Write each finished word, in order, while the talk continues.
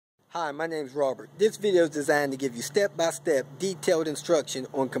Hi, my name is Robert. This video is designed to give you step-by-step detailed instruction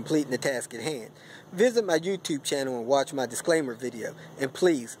on completing the task at hand. Visit my YouTube channel and watch my disclaimer video. And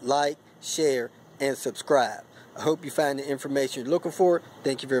please like, share, and subscribe. I hope you find the information you're looking for.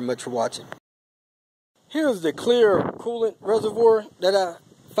 Thank you very much for watching. Here's the clear coolant reservoir that I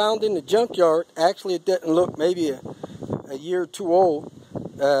found in the junkyard. Actually, it doesn't look maybe a year or two old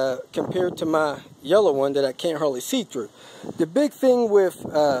compared to my yellow one that I can't hardly see through. The big thing with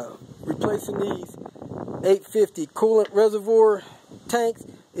replacing these 850 coolant reservoir tanks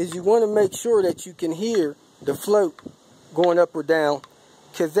is you want to make sure that you can hear the float going up or down,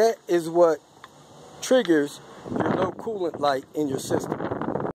 because that is what triggers your low coolant light in your system.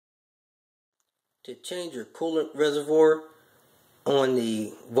 To change your coolant reservoir on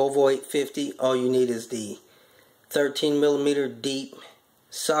the Volvo 850, all you need is the 13mm deep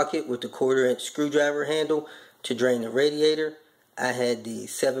socket with the 1/4-inch screwdriver handle to drain the radiator. I had the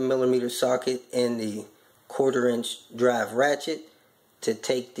 7mm socket and the 1/4-inch drive ratchet to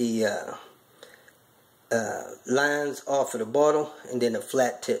take the lines off of the bottle, and then a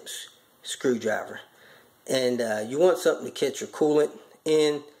flat tip screwdriver. And you want something to catch your coolant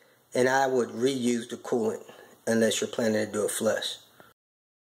in, and I would reuse the coolant unless you're planning to do a flush.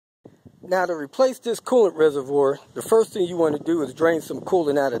 Now, to replace this coolant reservoir, the first thing you want to do is drain some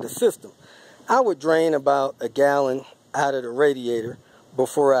coolant out of the system. I would drain about a gallon out of the radiator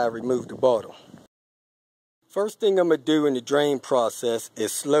before I remove the bottle. First thing I'm going to do in the drain process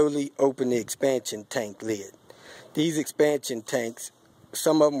is slowly open the expansion tank lid. These expansion tanks,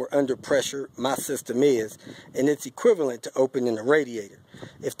 some of them are under pressure, my system is, and it's equivalent to opening a radiator.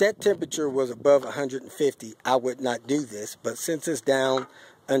 If that temperature was above 150, I would not do this, but since it's down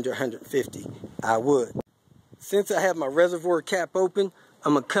under 150, I would. Since I have my reservoir cap open,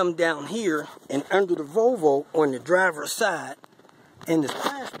 I'm going to come down here, and under the Volvo on the driver's side and the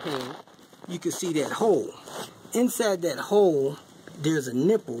splash pan, you can see that hole. Inside that hole, there's a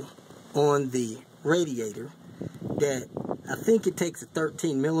nipple on the radiator that I think it takes a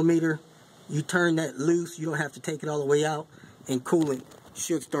 13mm. You turn that loose, you don't have to take it all the way out, and coolant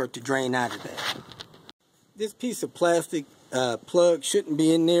should start to drain out of that. This piece of plastic plug shouldn't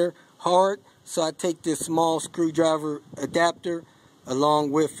be in there hard, so I take this small screwdriver adapter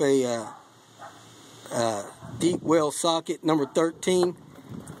along with a deep well socket number 13,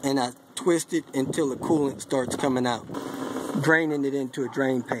 and I twist it until the coolant starts coming out, draining it into a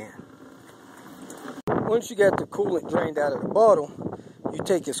drain pan. Once you got the coolant drained out of the bottle, you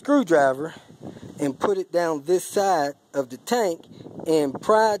take a screwdriver and put it down this side of the tank and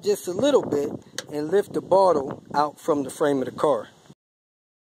pry just a little bit and lift the bottle out from the frame of the car.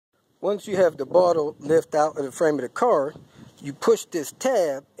 Once you have the bottle lift out of the frame of the car, you push this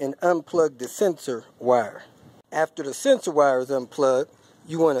tab and unplug the sensor wire. After the sensor wire is unplugged,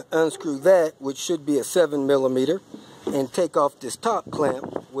 you want to unscrew that, which should be a 7mm, and take off this top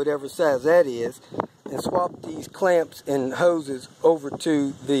clamp, whatever size that is, and swap these clamps and hoses over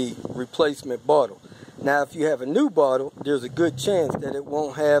to the replacement bottle. Now, if you have a new bottle, there's a good chance that it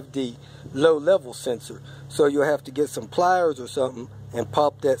won't have the low level sensor, so you'll have to get some pliers or something and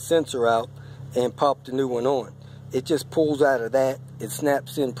pop that sensor out and pop the new one on. It just pulls out of that, it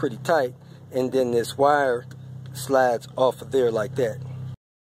snaps in pretty tight, and then this wire slides off of there like that.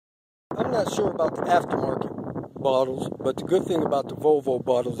 I'm not sure about the aftermarket bottles, but the good thing about the Volvo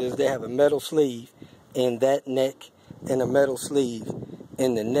bottles is they have a metal sleeve in that neck and a metal sleeve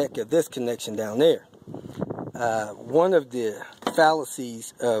in the neck of this connection down there. One of the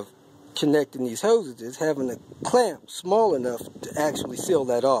fallacies of connecting these hoses is having a clamp small enough to actually seal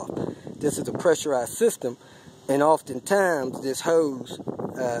that off. This is a pressurized system, and oftentimes this hose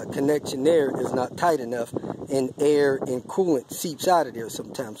connection there is not tight enough, and air and coolant seeps out of there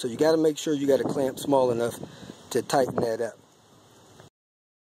sometimes. So you got to make sure you got a clamp small enough to tighten that up.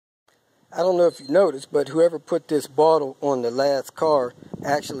 I don't know if you noticed, but whoever put this bottle on the last car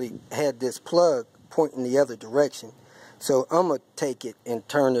actually had this plug pointing the other direction. So I'm going to take it and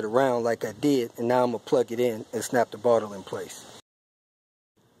turn it around like I did, and now I'm going to plug it in and snap the bottle in place.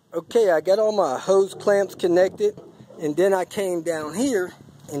 Okay, I got all my hose clamps connected, and then I came down here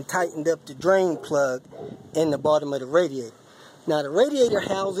and tightened up the drain plug in the bottom of the radiator. Now, the radiator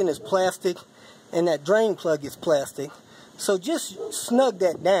housing is plastic, and that drain plug is plastic, so just snug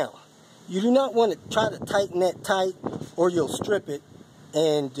that down. You do not want to try to tighten that tight, or you'll strip it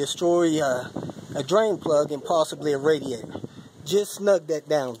and destroy a drain plug and possibly a radiator. Just snug that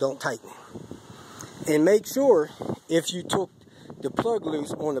down, don't tighten it. And make sure if you took the plug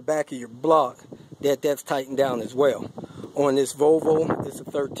loose on the back of your block that that's tightened down as well. On this Volvo, it's a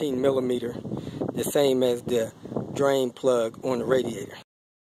 13mm, the same as the drain plug on the radiator.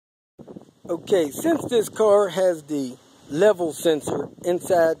 Okay, since this car has the level sensor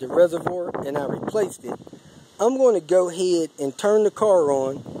inside the reservoir and I replaced it, I'm going to go ahead and turn the car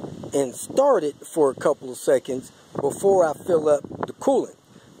on and start it for a couple of seconds before I fill up the coolant,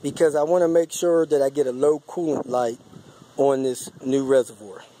 because I want to make sure that I get a low coolant light on this new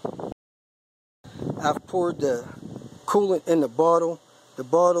reservoir. I've poured the coolant in the bottle. The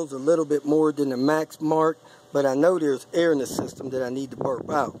bottle's a little bit more than the max mark, but I know there's air in the system that I need to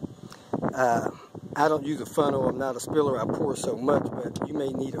burp out. I don't use a funnel. I'm not a spiller. I pour so much, but you may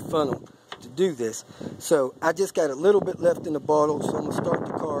need a funnel to do this. So I just got a little bit left in the bottle, so I'm going to start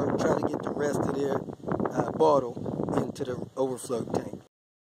the car and try to get the rest of the bottle into the overflow tank.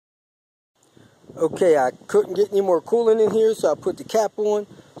 Okay, I couldn't get any more coolant in here, so I put the cap on.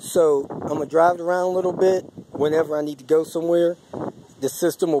 So I'm going to drive it around a little bit. Whenever I need to go somewhere, the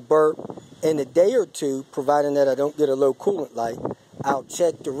system will burp. In a day or two, providing that I don't get a low coolant light, I'll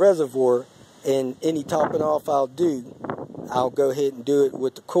check the reservoir, and any topping off I'll go ahead and do it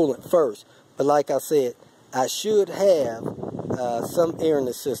with the coolant first. But like I said, I should have some air in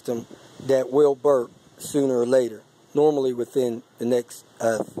the system that will burp sooner or later, normally within the next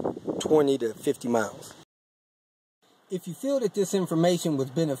 20 to 50 miles. If you feel that this information was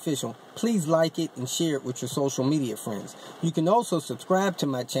beneficial, please like it and share it with your social media friends. You can also subscribe to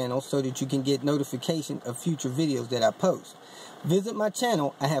my channel so that you can get notification of future videos that I post. Visit my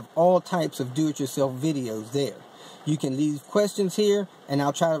channel. I have all types of do-it-yourself videos there. You can leave questions here and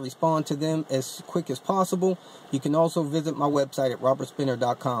I'll try to respond to them as quick as possible. You can also visit my website at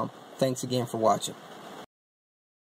robertspinner.com. Thanks again for watching.